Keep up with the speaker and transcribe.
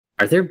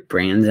Are there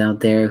brands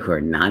out there who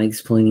are not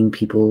exploiting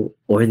people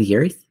or the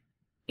earth?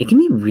 It can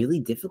be really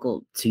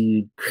difficult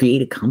to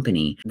create a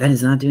company that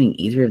is not doing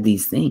either of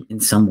these things in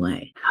some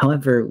way.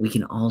 However, we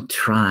can all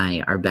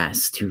try our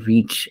best to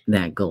reach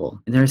that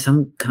goal. And there are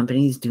some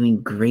companies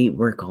doing great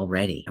work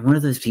already. I'm one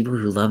of those people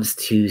who loves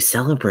to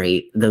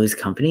celebrate those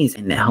companies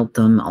and help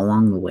them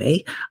along the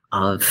way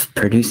of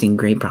producing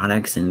great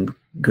products and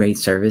great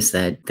service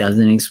that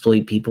doesn't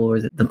exploit people or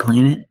the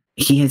planet.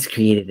 He has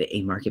created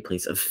a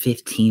marketplace of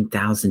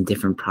 15,000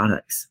 different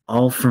products,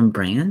 all from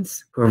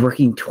brands who are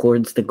working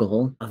towards the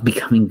goal of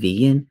becoming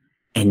vegan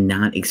and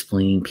not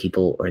exploiting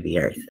people or the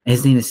earth.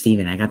 His name is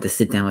Steven. I got to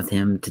sit down with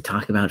him to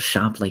talk about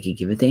Shop Like You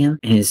Give a Damn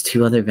and his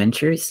two other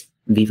ventures,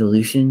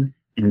 Vevolution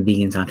and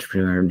Vegans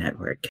Entrepreneur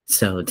Network.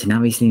 So to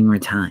not waste any more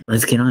time,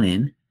 let's get on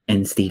in.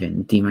 And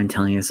Steven, do you mind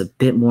telling us a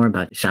bit more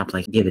about Shop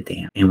Like You Give a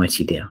Damn and what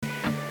you do?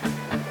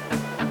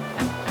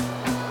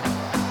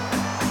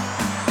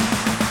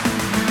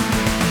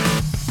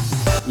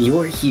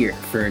 You're here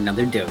for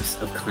another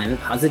dose of climate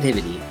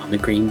positivity on the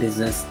Green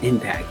Business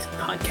Impact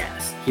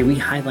Podcast. Here we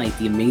highlight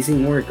the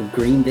amazing work of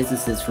green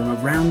businesses from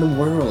around the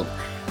world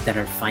that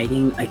are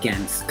fighting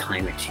against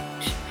climate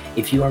change.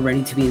 If you are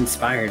ready to be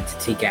inspired to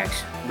take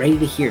action, ready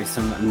to hear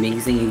some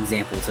amazing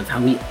examples of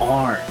how we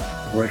are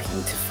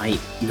working to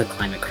fight the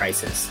climate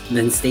crisis,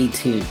 then stay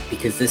tuned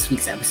because this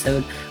week's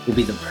episode will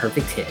be the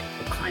perfect hit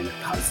of climate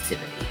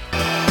positivity.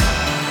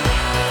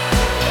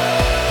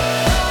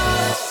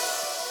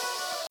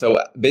 So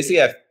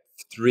basically I have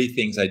three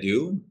things I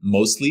do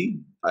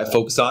mostly. I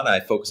focus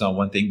on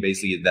one thing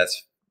basically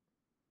that's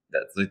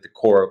like the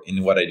core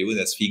in what I do, and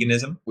that's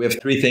veganism. We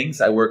have three things.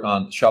 I work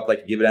on Shop Like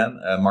You Give a Damn,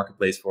 a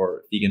marketplace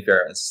for vegan,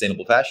 fair, and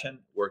sustainable fashion.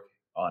 Work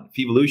on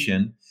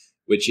Vevolution,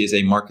 which is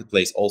a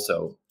marketplace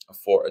also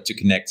to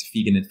connect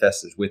vegan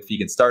investors with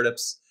vegan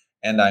startups.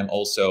 And I'm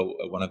also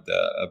one of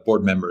the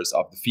board members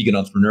of the Vegan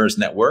Entrepreneurs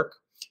Network,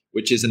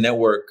 which is a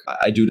network.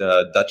 I do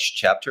the Dutch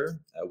chapter,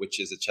 which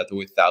is a chapter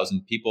with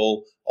 1,000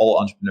 people, all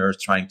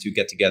entrepreneurs trying to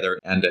get together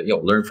and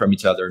learn from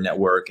each other,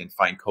 network, and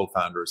find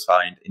co-founders,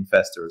 find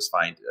investors,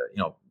 find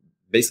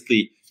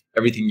basically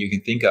everything you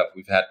can think of.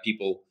 We've had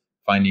people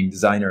finding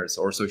designers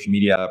or social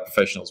media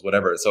professionals,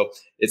 whatever. So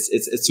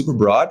it's super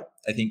broad.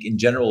 I think in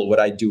general, what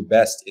I do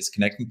best is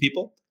connecting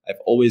people. I've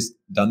always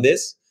done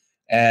this,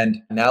 and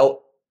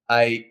now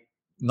I,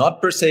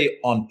 not per se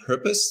on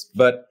purpose,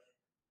 but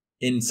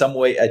in some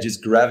way, I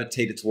just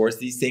gravitated towards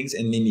these things.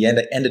 And in the end,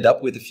 I ended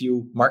up with a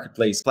few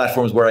marketplace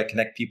platforms where I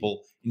connect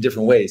people in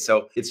different ways.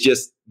 So it's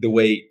just the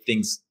way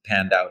things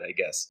panned out, I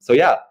guess. So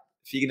yeah,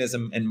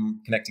 veganism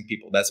and connecting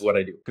people. That's what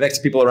I do.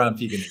 Connecting people around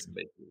veganism,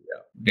 basically.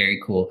 Yeah. Very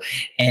cool.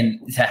 And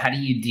so how do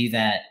you do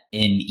that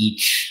in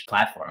each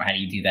platform? How do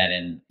you do that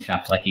in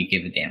Shop Like You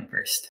Give a Damn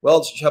first?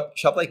 Well,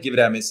 Shop Like Give a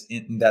Damn is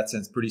in that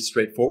sense pretty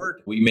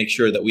straightforward. We make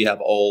sure that we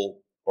have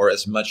all, or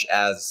as much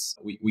as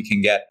we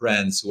can get,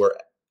 brands who are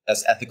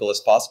as ethical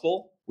as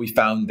possible. We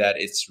found that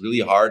it's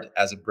really hard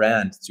as a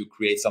brand to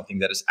create something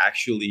that is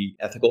actually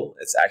ethical.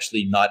 It's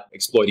actually not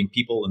exploiting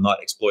people and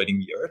not exploiting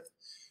the earth.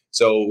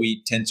 So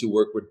we tend to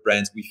work with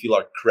brands we feel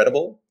are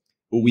credible,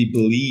 who we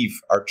believe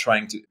are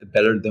trying to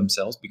better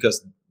themselves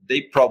because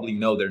they probably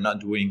know they're not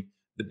doing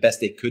the best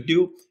they could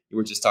do. You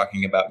were just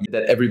talking about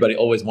that everybody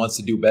always wants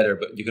to do better,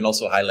 but you can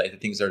also highlight the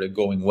things that are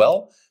going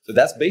well. So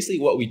that's basically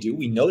what we do.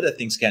 We know that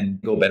things can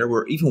go better.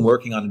 We're even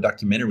working on a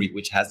documentary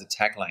which has the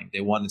tagline,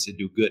 they wanted to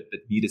do good,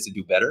 but needed to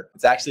do better.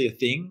 It's actually a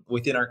thing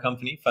within our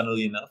company,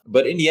 funnily enough.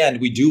 But in the end,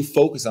 we do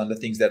focus on the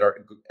things that are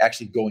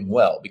actually going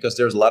well, because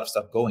there's a lot of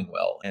stuff going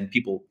well and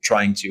people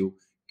trying to,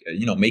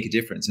 make a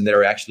difference, and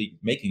they're actually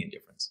making a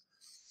difference.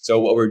 So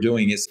what we're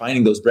doing is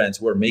finding those brands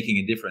who are making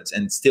a difference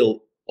and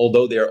still,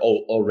 although they're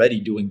already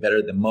doing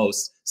better than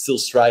most, still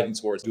striving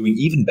towards doing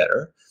even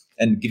better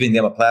and giving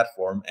them a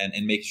platform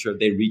and making sure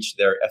they reach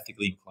their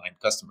ethically inclined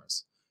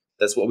customers.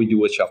 That's what we do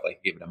with Shop Like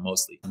You Give a Damn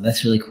mostly.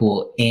 That's really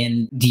cool.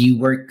 And do you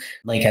work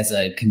like as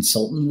a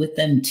consultant with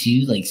them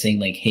too? Like saying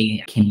like,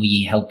 hey, can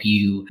we help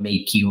you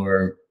make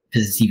your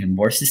business even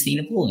more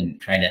sustainable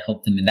and try to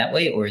help them in that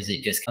way? Or is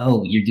it just,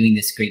 oh, you're doing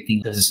this great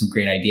thing, those are some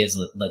great ideas,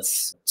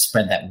 let's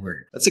spread that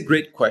word? That's a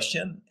great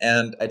question.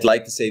 And I'd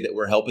like to say that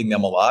we're helping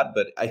them a lot,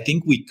 but I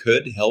think we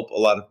could help a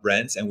lot of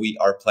brands, and we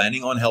are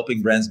planning on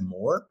helping brands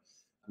more.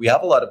 We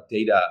have a lot of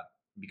data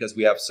because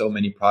we have so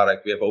many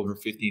products. We have over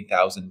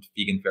 15,000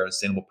 vegan, fair, and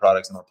sustainable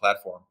products on our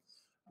platform,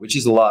 which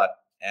is a lot.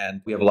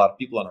 And we have a lot of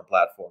people on our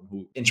platform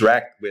who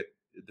interact with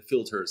the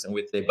filters and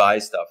they buy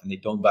stuff and they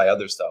don't buy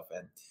other stuff.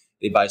 And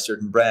they buy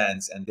certain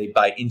brands and they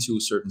buy into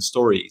certain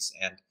stories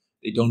and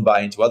they don't buy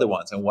into other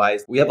ones. And why?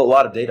 We have a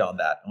lot of data on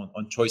that,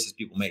 on choices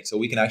people make. So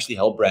we can actually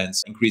help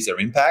brands increase their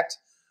impact.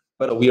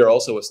 But we are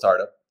also a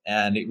startup,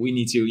 and we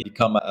need to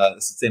become a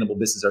sustainable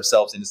business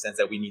ourselves, in the sense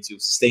that we need to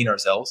sustain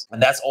ourselves.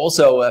 And that's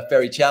also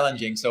very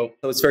challenging. So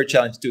it's very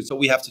challenging too. So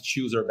we have to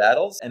choose our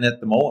battles. And at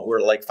the moment,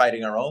 we're like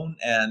fighting our own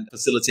and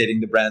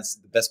facilitating the brands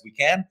the best we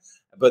can.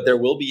 But there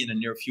will be in the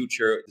near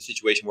future the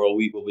situation where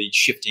we will be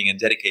shifting and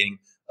dedicating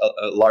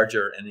a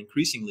larger and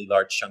increasingly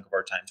large chunk of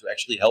our time to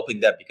actually helping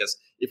them. Because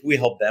if we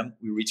help them,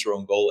 we reach our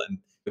own goal, and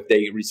If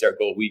they reach their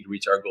goal, we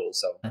reach our goal.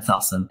 So That's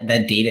awesome.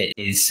 That data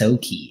is so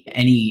key.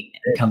 Any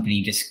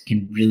company just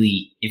can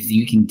really, if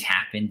you can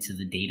tap into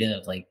the data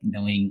of like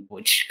knowing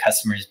which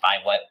customers buy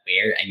what,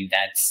 where, I mean,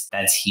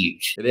 that's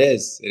huge. it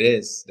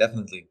is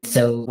definitely.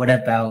 So what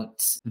about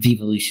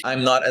Vevolution?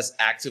 I'm not as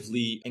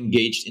actively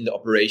engaged in the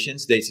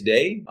operations day to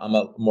day. I'm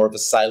more of a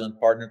silent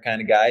partner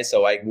kind of guy,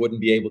 so I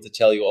wouldn't be able to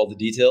tell you all the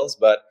details.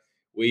 But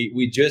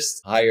we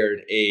just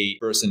hired a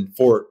person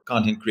for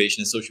content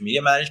creation and social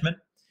media management,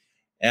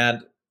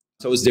 and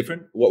so it's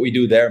different. What we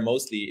do there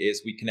mostly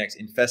is we connect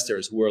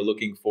investors who are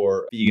looking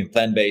for vegan,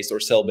 plant-based, or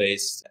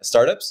cell-based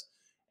startups.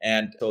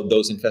 And so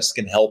those investors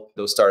can help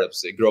those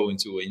startups grow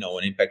into an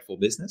impactful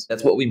business.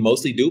 That's what we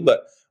mostly do,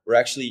 but we're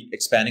actually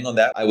expanding on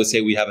that. I would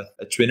say we have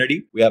a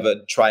trinity. We have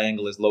a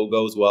triangle as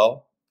logo as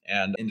well.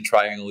 And in the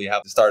triangle, we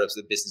have the startups,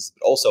 the businesses,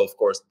 but also, of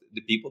course,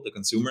 the people, the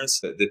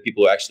consumers, the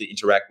people who actually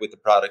interact with the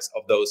products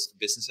of those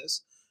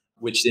businesses,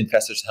 which the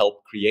investors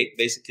help create,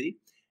 basically.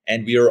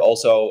 And we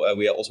also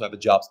have a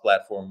jobs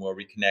platform where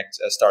we connect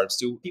startups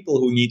to people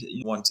who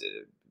want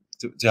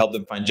to help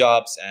them find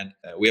jobs. And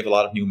we have a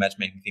lot of new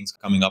matchmaking things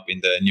coming up in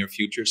the near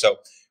future. So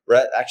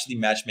we're actually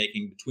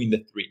matchmaking between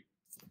the three,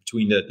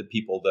 between the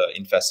people, the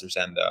investors,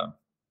 and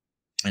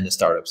the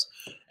startups.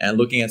 And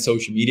looking at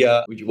social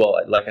media,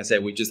 like I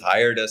said, we just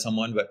hired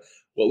someone. But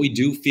what we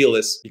do feel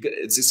is, because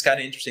it's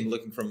kind of interesting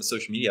looking from a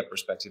social media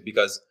perspective,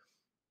 because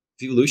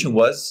Vevolution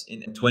was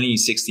in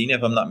 2016,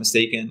 if I'm not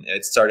mistaken.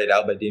 It started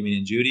out by Damien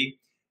and Judy,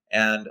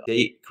 and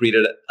they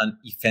created an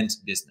event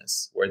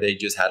business where they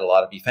just had a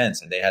lot of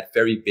events, and they had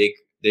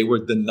they were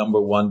the number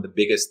one, the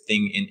biggest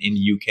thing in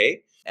the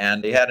UK.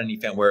 And they had an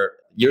event where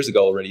years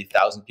ago already,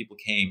 1,000 people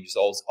came, just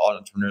all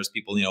entrepreneurs,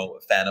 people,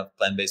 a fan of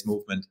plant-based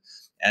movement,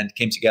 and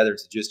came together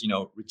to just,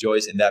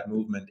 rejoice in that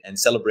movement and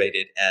celebrate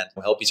it and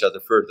help each other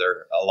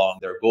further along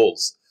their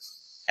goals.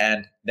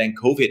 And then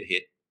COVID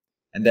hit.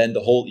 And then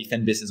the whole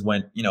event business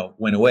went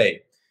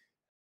away.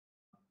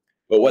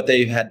 But what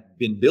they had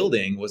been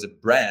building was a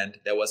brand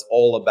that was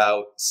all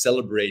about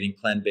celebrating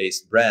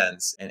plant-based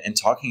brands and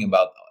talking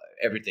about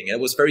everything. And it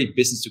was very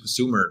business to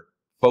consumer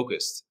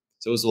focused.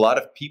 So it was a lot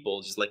of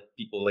people, just like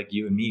people like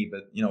you and me,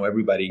 but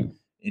everybody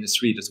in the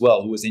street as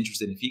well, who was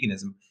interested in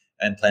veganism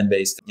and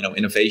plant-based,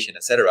 innovation,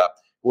 etc.,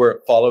 who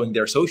were following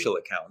their social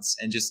accounts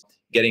and just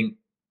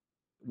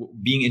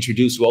being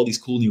introduced to all these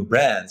cool new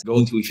brands,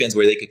 going to events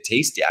where they could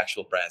taste the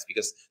actual brands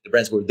because the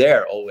brands were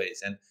there always.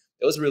 And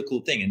it was a real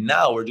cool thing. And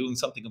now we're doing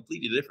something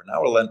completely different.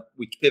 Now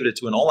we pivoted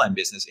to an online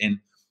business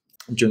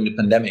during the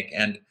pandemic.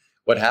 And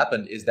what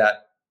happened is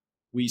that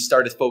we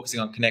started focusing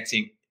on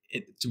connecting,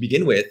 to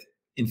begin with,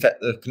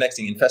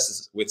 connecting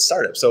investors with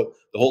startups. So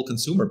the whole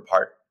consumer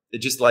part,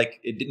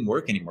 it didn't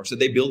work anymore. So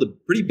they built a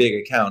pretty big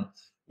account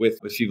with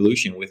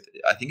Vevolution, with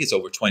I think it's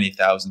over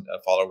 20,000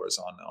 followers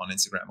on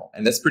Instagram.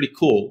 And that's pretty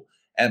cool.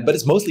 But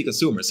it's mostly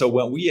consumers. So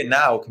when we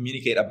now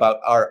communicate about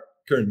our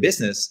current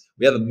business,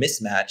 we have a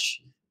mismatch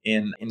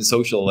in the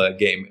social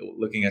game,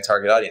 looking at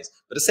target audience.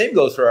 But the same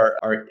goes for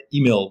our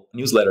email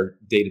newsletter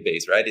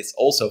database, right? It's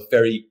also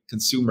very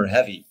consumer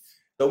heavy.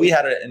 So we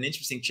had an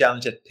interesting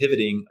challenge at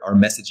pivoting our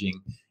messaging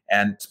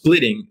and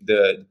splitting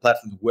the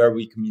platform where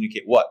we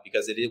communicate what,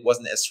 because it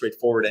wasn't as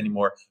straightforward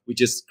anymore. We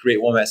just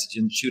create one message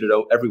and shoot it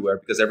out everywhere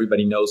because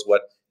everybody knows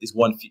what this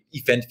one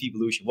event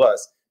Vevolution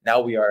was. Now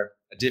we are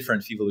a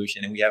different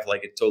Vevolution, and we have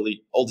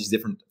all these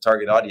different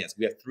target audience.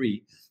 We have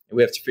 3, and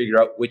we have to figure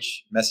out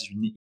which message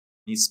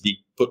needs to be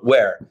put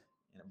where,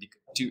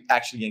 to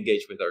actually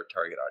engage with our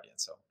target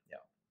audience. So yeah.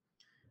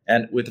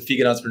 And with the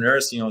vegan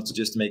entrepreneurs, to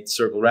just make the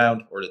circle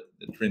round, or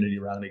the trinity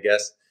round, I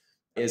guess,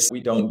 is we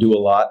don't do a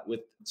lot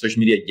with social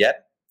media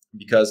yet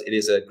because it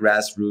is a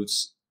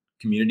grassroots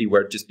community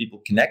where just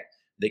people connect.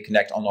 They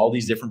connect on all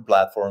these different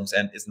platforms,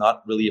 and it's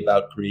not really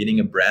about creating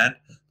a brand,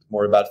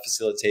 more about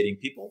facilitating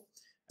people.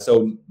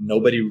 So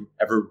nobody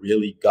ever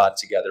really got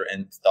together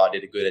and thought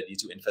it a good idea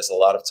to invest a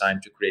lot of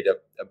time to create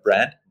a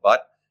brand.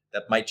 But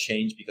that might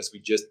change because we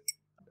just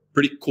a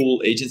pretty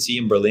cool agency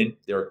in Berlin.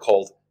 They're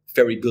called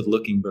Very Good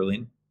Looking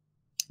Berlin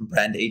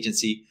brand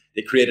agency.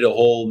 They created a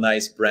whole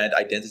nice brand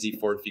identity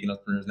for Vegan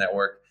Entrepreneurs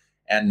Network.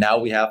 And now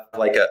we have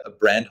a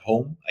brand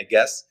home, I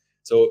guess.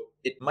 So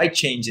it might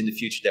change in the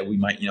future that we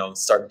might,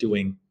 start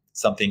doing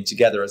something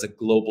together as a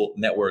global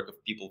network of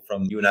people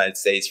from the United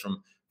States,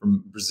 from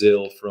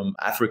Brazil, from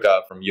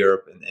Africa, from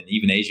Europe, and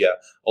even Asia.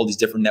 All these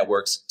different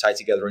networks tied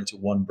together into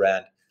one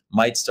brand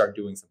might start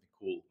doing something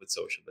cool with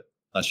social, but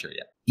not sure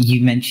yet.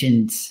 You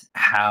mentioned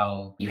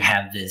how you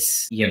have a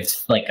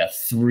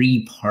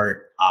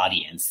 3-part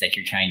audience that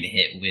you're trying to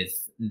hit with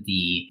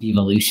the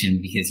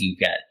Vevolution, because you've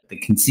got the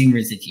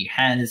consumers that you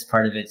had as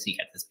part of it. So you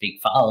got this big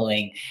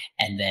following,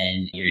 and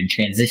then you're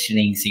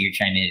transitioning. So you're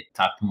trying to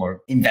talk to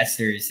more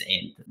investors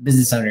and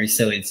business owners.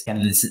 So it's kind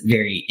of this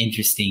very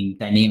interesting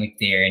dynamic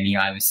there. And,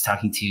 I was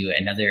talking to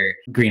another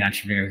green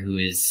entrepreneur who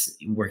is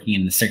working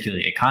in the circular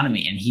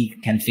economy, and he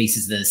kind of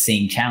faces the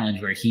same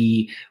challenge where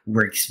he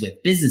works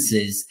with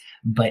businesses,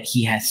 but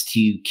he has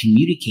to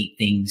communicate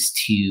things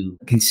to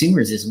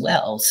consumers as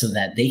well so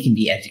that they can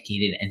be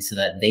educated and so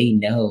that they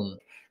know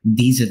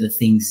these are the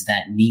things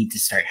that need to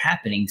start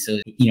happening. So,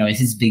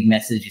 his big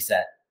message is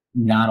that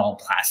not all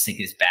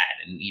plastic is bad,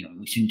 and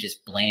we shouldn't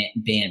just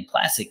ban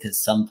plastic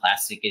because some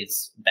plastic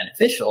is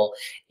beneficial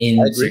I in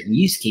agree. certain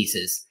use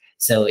cases.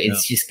 So Yeah.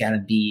 it's just got to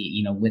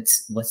be,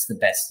 what's the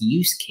best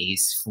use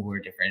case for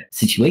different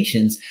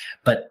situations.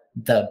 But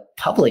the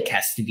public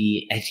has to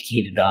be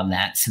educated on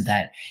that so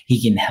that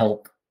he can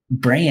help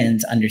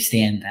brands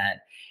understand that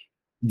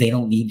they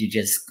don't need to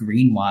just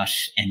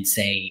greenwash and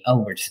say, oh,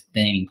 we're just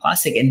banning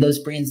plastic. And those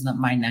brands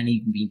might not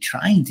even be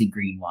trying to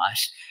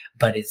greenwash,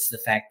 but it's the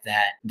fact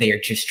that they're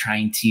just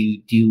trying to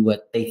do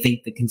what they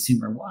think the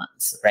consumer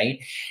wants,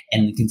 right?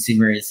 And the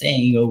consumer is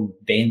saying, oh,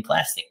 ban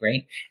plastic,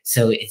 right?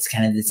 So it's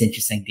kind of this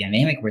interesting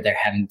dynamic where they're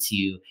having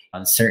to,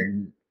 on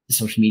certain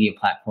social media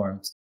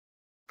platforms,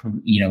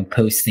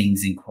 post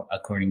things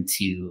according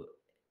to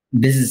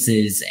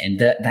businesses and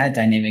that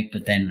dynamic,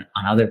 but then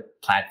on other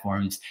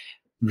platforms,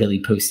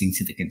 really posting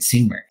to the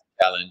consumer.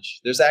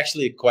 Challenge. There's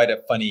actually quite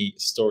a funny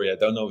story. I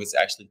don't know if it's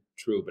actually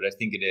true, but I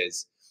think it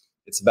is.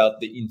 It's about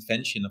the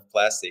invention of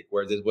plastic,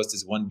 where there was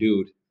this one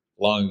dude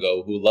long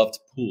ago who loved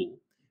pool,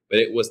 but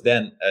it was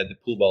then the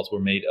pool balls were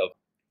made of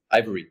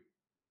ivory,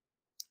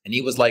 and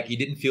he was like, it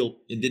didn't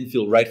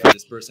feel right for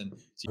this person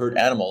to hurt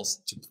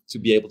animals to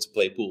be able to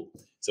play pool.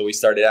 So he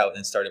started out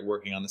and started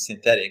working on the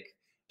synthetic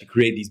to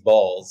create these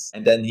balls,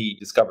 and then he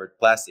discovered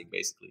plastic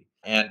basically.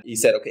 And he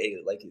said, okay,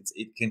 like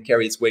it can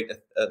carry its weight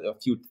a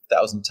few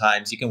thousand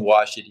times. You can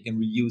wash it, you can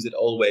reuse it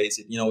always.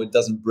 It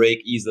doesn't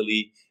break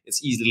easily.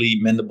 It's easily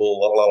mendable.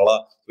 Blah, blah,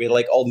 blah. We had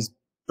like all these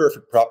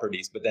perfect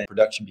properties, but then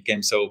production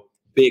became so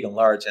big and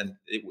large, and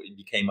it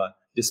became a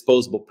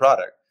disposable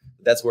product.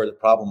 But that's where the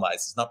problem lies.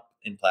 It's not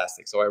in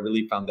plastic. So I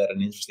really found that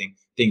an interesting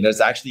thing. There's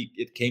actually,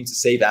 it came to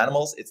save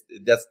animals.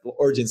 That's the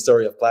origin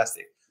story of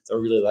plastic. So I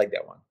really like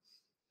that one.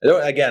 I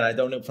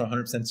don't know if I'm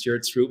 100% sure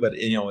it's true, but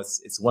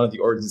it's one of the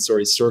origin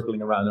stories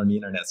circling around on the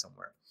internet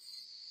somewhere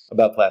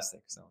about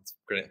plastic. So it's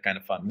kind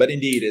of fun. But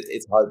indeed,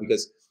 it's hard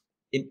because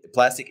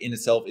plastic in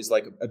itself is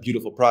like a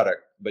beautiful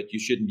product, but you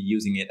shouldn't be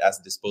using it as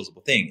a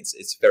disposable thing.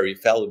 It's a very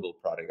valuable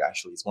product.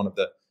 Actually, it's one of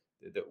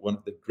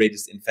the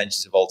greatest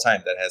inventions of all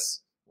time that has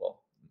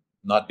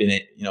not been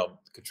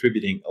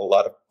contributing a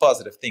lot of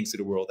positive things to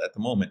the world at the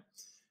moment,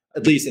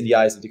 at least in the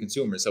eyes of the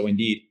consumer. So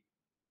indeed,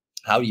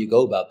 how do you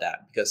go about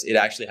that? Because it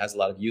actually has a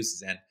lot of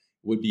uses, and it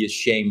would be a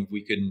shame if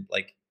we couldn't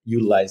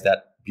utilize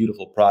that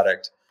beautiful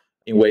product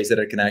in ways that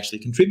it can actually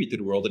contribute to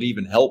the world and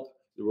even help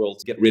the world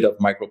to get rid of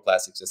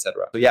microplastics,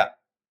 etc. So yeah,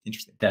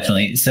 interesting.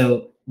 Definitely.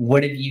 So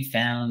what have you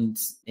found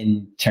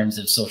in terms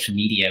of social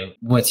media?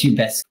 What's your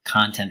best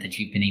content that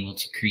you've been able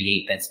to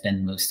create that's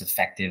been most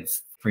effective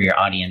for your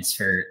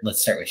audience?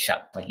 Let's start with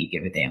Shop Like You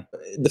Give a Damn.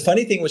 The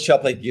funny thing with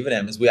Shop Like You Give a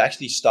Damn is we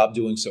actually stopped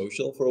doing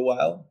social for a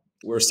while.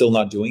 We're still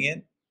not doing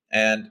it.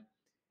 And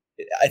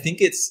I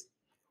think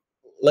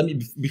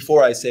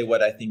before I say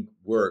what I think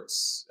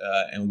works,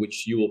 and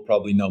which you will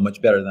probably know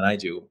much better than I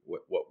do,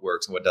 what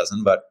works and what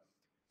doesn't. But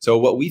so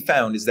what we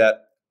found is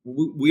that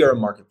we are a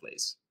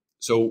marketplace.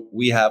 So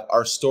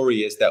our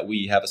story is that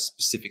we have a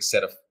specific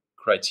set of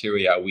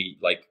criteria we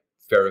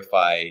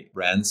verify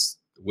brands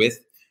with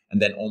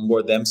and then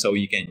onboard them. So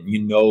we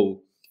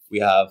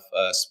have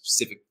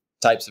specific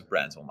types of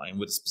brands online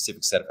with a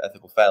specific set of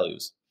ethical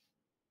values.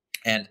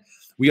 And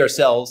we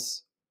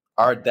ourselves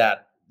are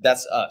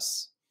that's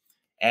us.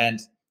 And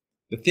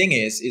the thing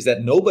is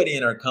that nobody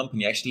in our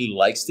company actually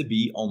likes to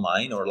be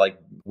online or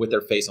with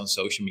their face on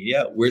social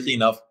media. Weirdly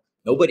enough,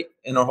 nobody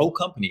in our whole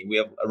company, we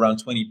have around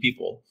 20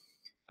 people.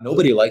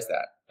 Nobody likes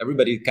that.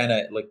 Everybody kind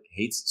of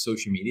hates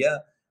social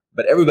media,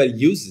 but everybody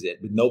uses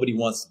it, but nobody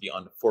wants to be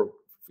on the for.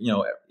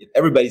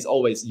 Everybody's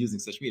always using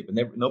social media,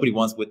 but nobody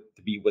wants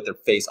to be with their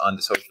face on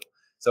the social.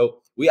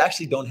 So we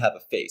actually don't have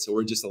a face, so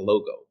we're just a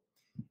logo.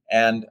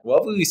 And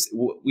what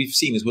we've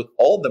seen is with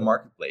all the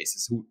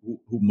marketplaces who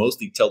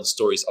mostly tell the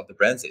stories of the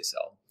brands they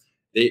sell,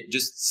 they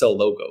just sell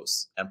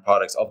logos and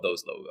products of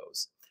those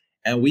logos.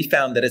 And we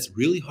found that it's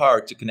really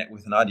hard to connect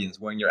with an audience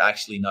when you're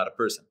actually not a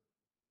person,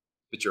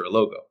 but you're a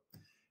logo.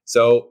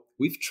 So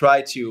we've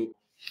tried to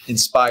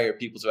inspire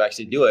people to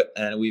actually do it,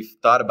 and we've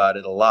thought about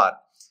it a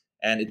lot.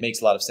 And it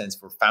makes a lot of sense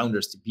for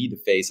founders to be the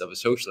face of a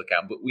social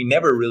account, but we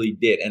never really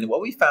did. And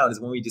what we found is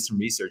when we did some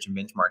research and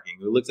benchmarking,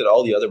 we looked at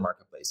all the other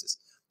marketplaces.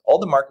 All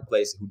the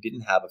marketplaces who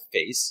didn't have a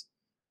face,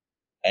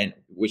 and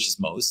which is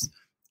most,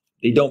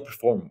 they don't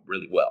perform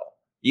really well.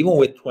 Even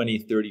with 20,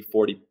 30,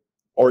 40,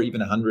 or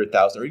even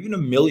 100,000 or even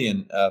 1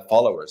 million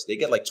followers, they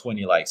get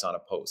 20 likes on a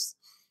post.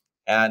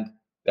 And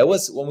that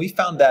was, when we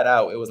found that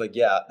out, it was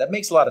yeah, that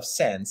makes a lot of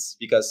sense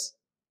because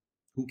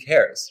who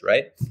cares,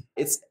 right?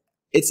 It's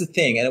a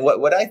thing. And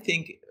what I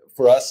think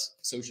for us,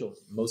 social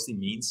mostly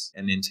means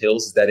and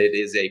entails is that it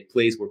is a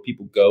place where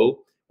people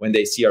go when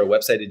they see our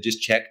website and just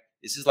check,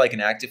 is this an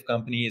active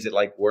company? Is it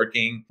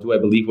working? Do I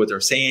believe what they're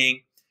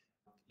saying?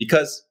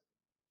 Because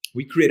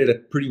we created a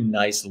pretty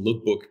nice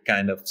lookbook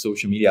kind of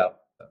social media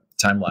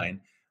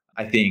timeline,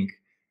 I think.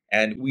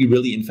 And we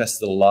really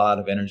invested a lot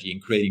of energy in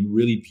creating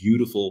really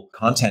beautiful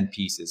content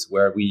pieces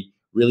where we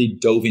really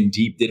dove in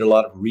deep, did a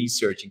lot of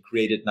research, and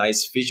created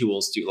nice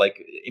visuals to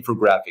like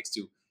infographics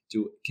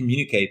to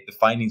communicate the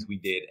findings we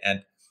did.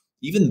 And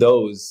even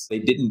those, they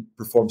didn't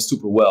perform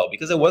super well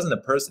because it wasn't a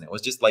person. It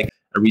was just like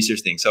a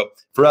research thing. So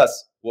for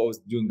us, what was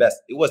doing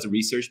best? It was the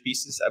research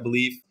pieces, I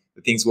believe,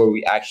 the things where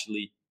we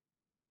actually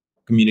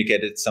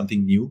communicated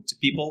something new to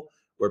people,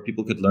 where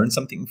people could learn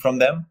something from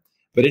them.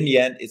 But in the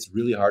end, it's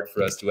really hard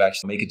for us to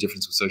actually make a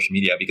difference with social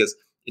media because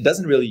it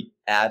doesn't really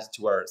add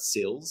to our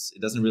sales.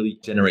 It doesn't really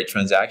generate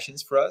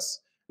transactions for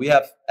us. We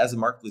have, as a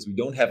marketplace, we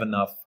don't have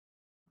enough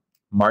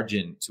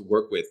margin to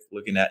work with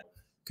looking at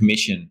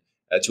commission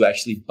to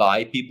actually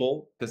buy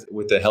people because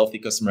with a healthy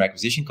customer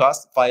acquisition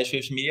cost via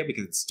social media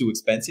because it's too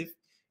expensive.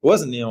 It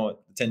wasn't,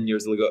 10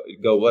 years ago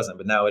it wasn't,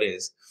 but now it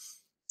is.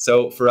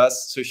 So for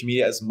us, social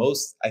media is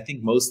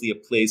mostly a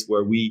place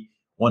where we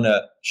want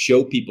to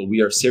show people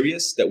we are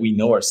serious, that we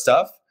know our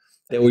stuff,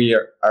 that we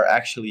are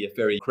actually a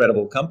very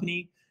credible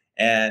company.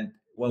 And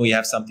when we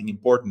have something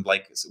important,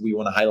 like we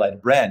want to highlight a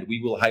brand,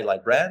 we will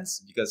highlight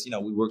brands because,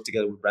 we work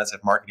together with brands,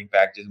 have marketing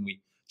packages, and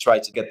we try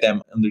to get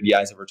them under the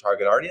eyes of our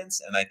target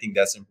audience. And I think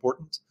that's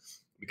important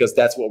because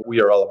that's what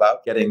we are all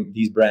about, getting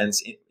these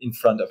brands in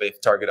front of a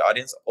target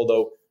audience.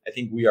 Although I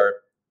think we are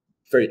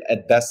very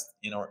at best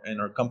in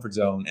our comfort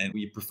zone, and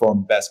we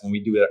perform best when we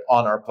do it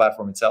on our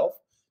platform itself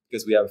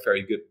because we have a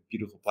very good,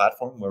 beautiful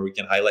platform where we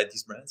can highlight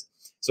these brands.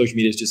 Social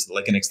media is just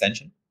like an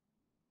extension.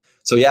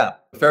 So yeah,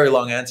 a very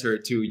long answer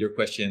to your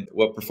question,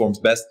 what performs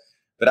best.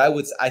 But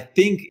I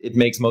think it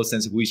makes most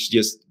sense if we should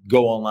just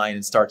go online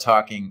and start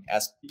talking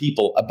as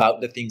people about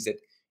the things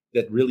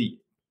that really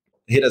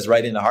hit us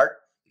right in the heart.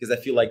 Because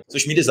I feel like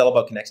social media is all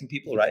about connecting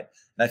people, right?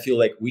 And I feel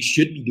like we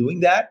should be doing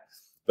that.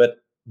 But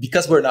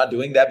because we're not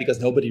doing that, because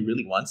nobody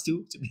really wants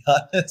to be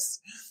honest,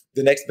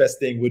 the next best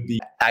thing would be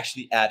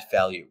actually add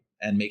value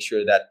and make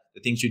sure that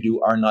the things you do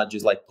are not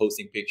just like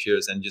posting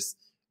pictures and just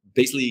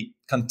basically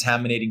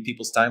contaminating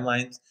people's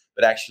timelines,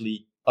 but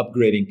actually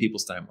upgrading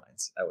people's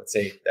timelines. I would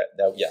say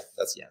that yeah,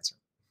 that's the answer.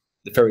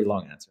 The very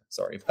long answer.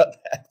 Sorry about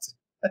that.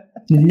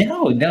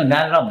 No, not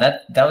at all.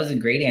 That was a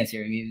great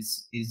answer. I mean,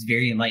 it was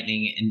very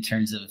enlightening in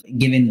terms of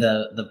given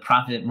the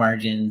profit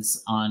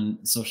margins on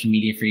social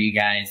media for you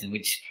guys, in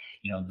which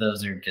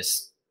those are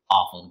just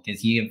awful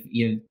because you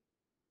have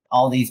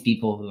all these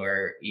people who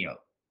are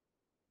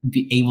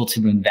be able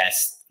to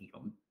invest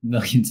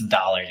millions of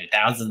dollars or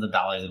thousands of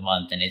dollars a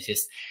month, and it's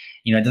just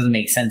it doesn't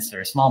make sense for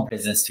a small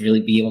business to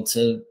really be able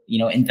to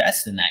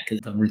invest in that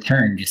because the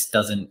return just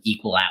doesn't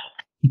equal out.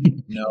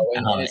 No,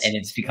 and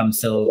it's become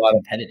so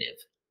competitive.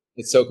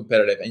 It's so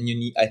competitive, and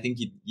I think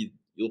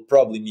you'll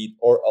probably need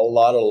or a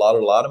lot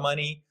of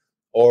money,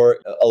 or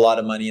a lot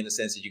of money in the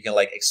sense that you can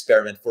like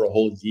experiment for a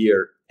whole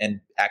year and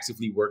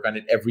actively work on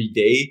it every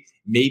day.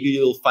 Maybe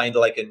you'll find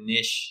like a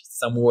niche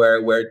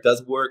somewhere where it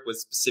does work with a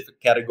specific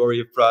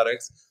category of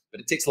products, but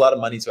it takes a lot of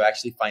money to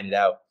actually find it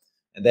out.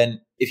 And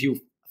then if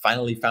you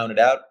finally found it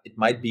out, it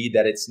might be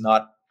that it's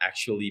not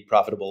actually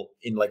profitable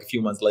in like a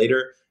few months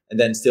later, and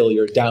then still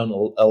you're down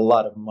a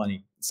lot of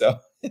money. So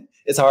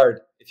it's hard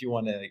if you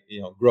want to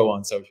grow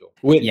on social.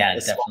 Yeah,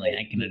 definitely,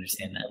 I can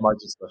understand that.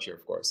 Margin structure,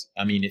 of course.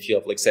 I mean, if you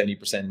have like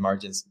 70%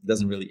 margins, it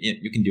doesn't really,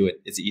 you can do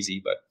it. It's easy,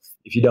 but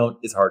if you don't,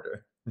 it's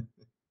harder.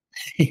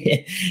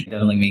 It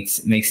definitely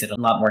makes it a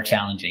lot more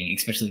challenging,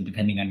 especially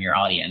depending on your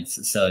audience.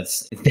 So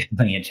it's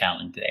definitely a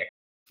challenge there.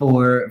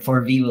 For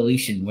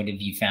Vevolution, what have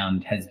you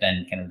found has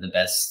been kind of the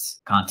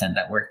best content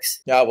that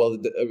works? Yeah, well,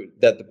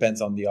 that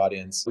depends on the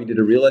audience. We did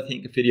a reel, I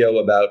think, a video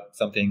about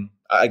something.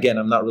 Again,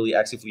 I'm not really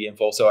actively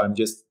involved, so I'm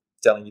just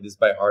telling you this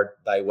by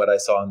heart, by what I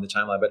saw on the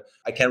timeline. But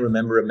I can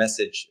remember a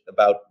message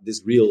about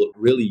this reel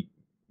really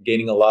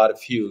gaining a lot of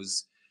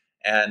views.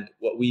 And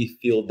what we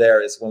feel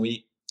there is when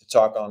we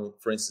talk on,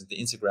 for instance, the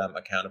Instagram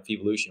account of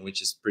Vevolution, which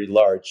is pretty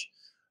large,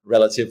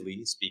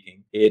 relatively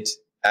speaking, it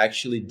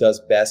actually does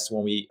best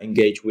when we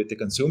engage with the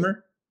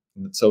consumer,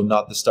 so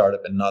not the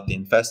startup and not the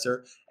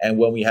investor, and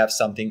when we have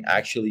something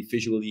actually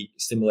visually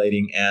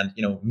stimulating and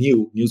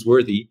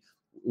newsworthy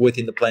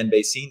within the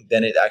plant-based scene,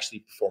 then it actually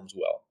performs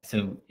well.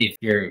 So if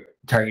you're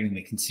targeting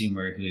the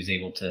consumer who is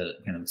able to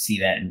kind of see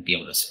that and be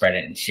able to spread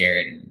it and share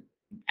it and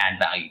add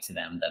value to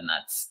them, then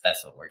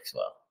that's what works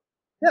well.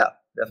 Yeah,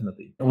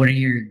 definitely. What are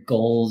your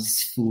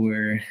goals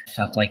for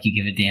Shop Like You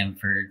Give a Damn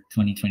for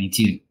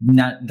 2022?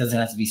 Doesn't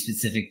have to be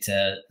specific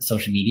to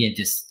social media,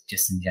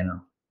 just in general.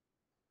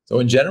 So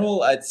in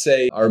general, I'd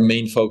say our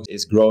main focus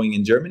is growing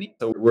in Germany.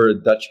 So we're a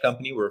Dutch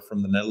company. We're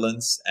from the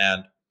Netherlands.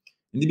 And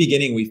in the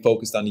beginning, we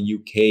focused on the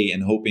UK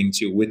and hoping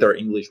to, with our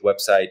English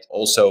website,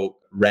 also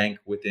rank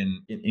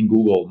in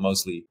Google,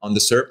 mostly on the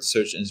SERP, the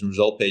search engine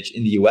result page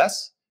in the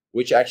US,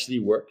 which actually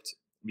worked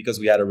because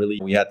we had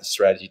the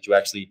strategy to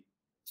actually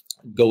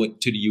go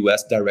to the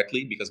US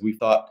directly, because we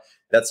thought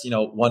that's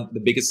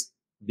the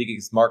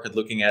biggest market,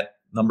 looking at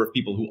number of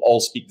people who all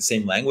speak the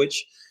same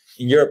language.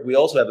 In Europe, we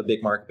also have a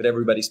big market, but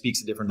everybody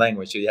speaks a different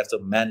language, so you have to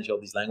manage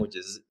all these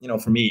languages.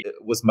 For me, it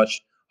was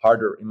much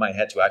harder in my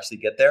head to actually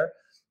get there.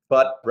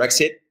 But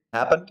Brexit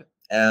happened,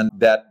 and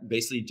that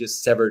basically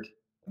just severed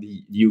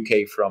the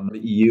UK from the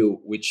EU,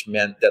 which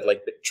meant that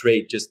like the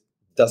trade just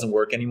doesn't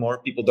work anymore.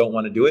 People don't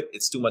want to do it.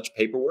 It's too much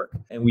paperwork.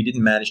 And we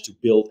didn't manage to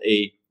build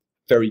a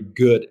very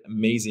good,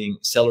 amazing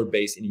seller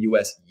base in the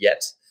US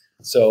yet.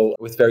 So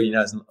with very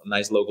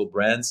nice local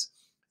brands.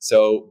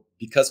 So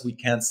because we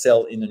can't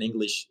sell in an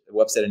English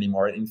website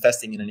anymore,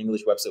 investing in an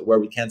English website where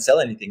we can't sell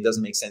anything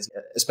doesn't make sense.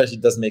 Especially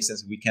doesn't make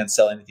sense if we can't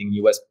sell anything in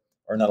the US,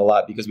 or not a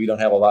lot, because we don't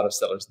have a lot of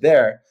sellers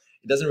there.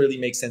 It doesn't really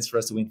make sense for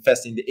us to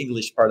invest in the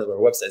English part of our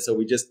website. So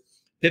we just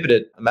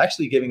pivoted. I'm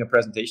actually giving a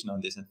presentation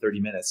on this in 30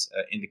 minutes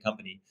in the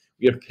company.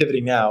 We are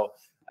pivoting now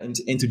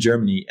into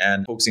Germany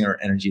and focusing our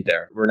energy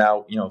there. We're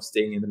now,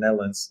 staying in the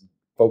Netherlands,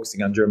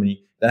 focusing on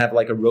Germany. Then have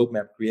like a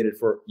roadmap created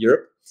for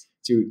Europe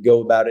to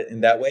go about it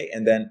in that way.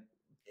 And then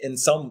in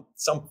some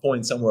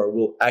point somewhere,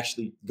 we'll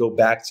actually go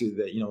back to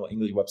the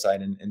English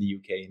website in the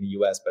UK and the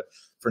US. But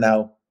for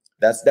now,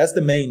 that's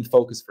the main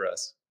focus for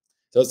us.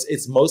 So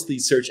it's mostly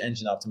search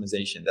engine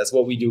optimization. That's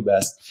what we do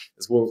best.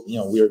 That's what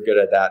we're good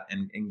at that,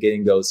 and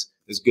getting those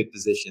good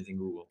positions in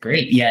Google.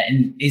 Great, yeah,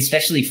 and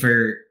especially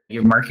for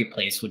your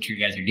marketplace, what you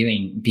guys are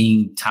doing,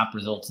 being top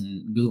results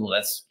in Google,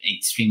 that's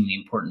extremely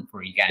important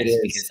for you guys,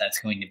 because that's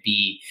going to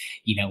be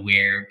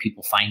where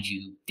people find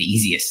you the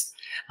easiest.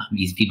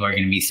 These people are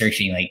going to be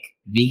searching like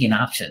vegan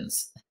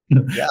options.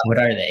 Yeah. What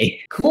are they?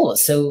 Cool.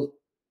 So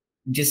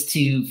just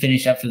to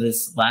finish up for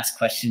this last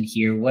question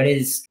here, what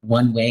is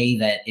one way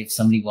that if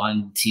somebody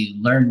wanted to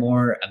learn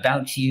more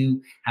about you,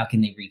 how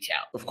can they reach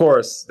out? Of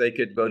course, they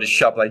could go to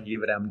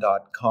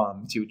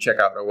shoplikeGiveADem.com to check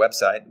out our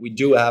website. We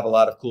do have a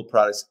lot of cool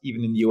products,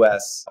 even in the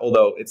US,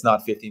 although it's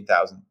not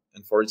 15,000,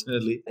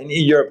 unfortunately. And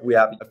in Europe, we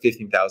have a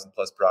 15,000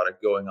 plus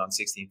product going on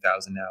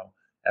 16,000 now.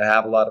 And I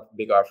have a lot of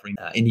big offering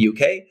in the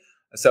UK.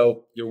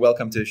 So you're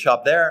welcome to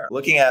shop there.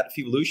 Looking at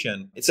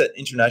Feevolution, it's an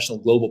international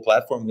global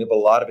platform. We have a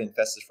lot of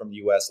investors from the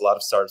US, a lot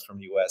of startups from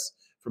the US,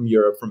 from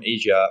Europe, from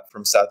Asia,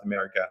 from South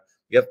America.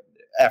 We have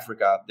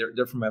Africa.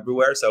 They're from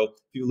everywhere. So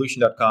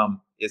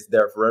Feevolution.com is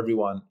there for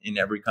everyone in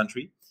every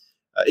country.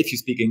 If you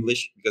speak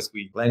English, because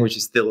language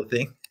is still a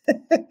thing.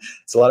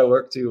 It's a lot of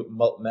work to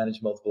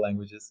manage multiple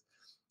languages.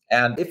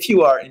 And if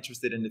you are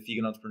interested in the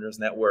Vegan Entrepreneurs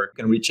Network,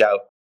 you can reach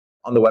out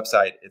on the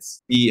website.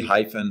 It's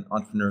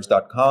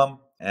e-entrepreneurs.com.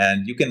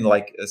 And you can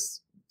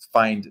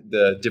find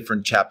the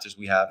different chapters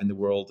we have in the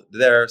world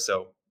there.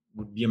 So it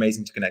would be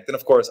amazing to connect. And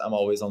of course, I'm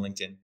always on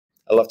LinkedIn.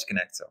 I love to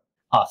connect. So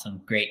awesome.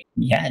 Great.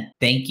 Yeah.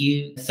 Thank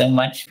you so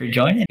much for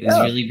joining. It was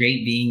really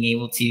great being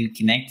able to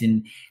connect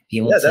and be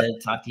able to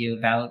talk to you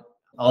about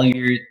all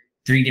your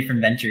 3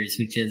 different ventures,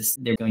 which is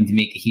they're going to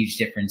make a huge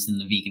difference in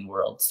the vegan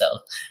world. So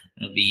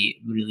it'll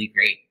be really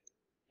great.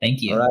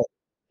 Thank you. All right.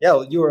 Yeah.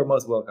 Well, you are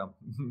most welcome.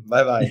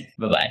 Bye-bye.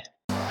 Bye-bye.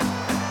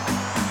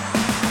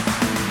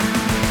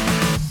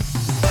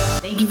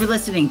 Thank you for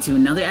listening to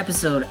another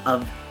episode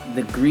of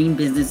the Green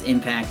Business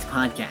Impact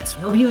Podcast.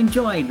 I hope you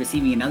enjoyed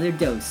receiving another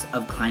dose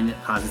of climate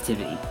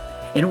positivity.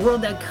 In a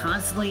world that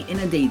constantly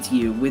inundates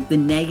you with the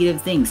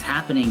negative things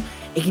happening,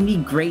 it can be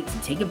great to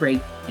take a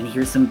break and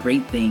hear some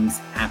great things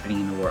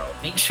happening in the world.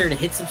 Make sure to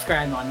hit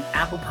subscribe on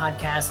Apple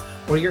Podcasts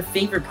or your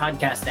favorite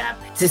podcast app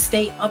to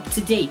stay up to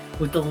date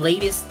with the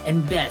latest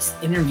and best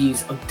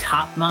interviews of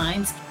top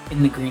minds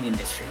in the green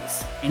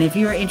industries. And if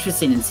you are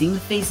interested in seeing the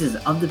faces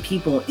of the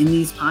people in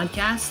these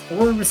podcasts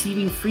or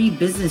receiving free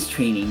business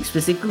training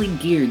specifically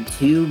geared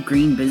to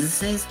green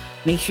businesses,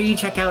 make sure you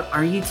check out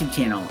our YouTube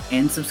channel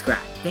and subscribe.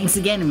 Thanks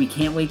again, and we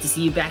can't wait to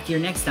see you back here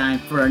next time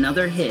for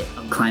another hit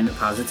of climate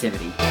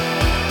positivity.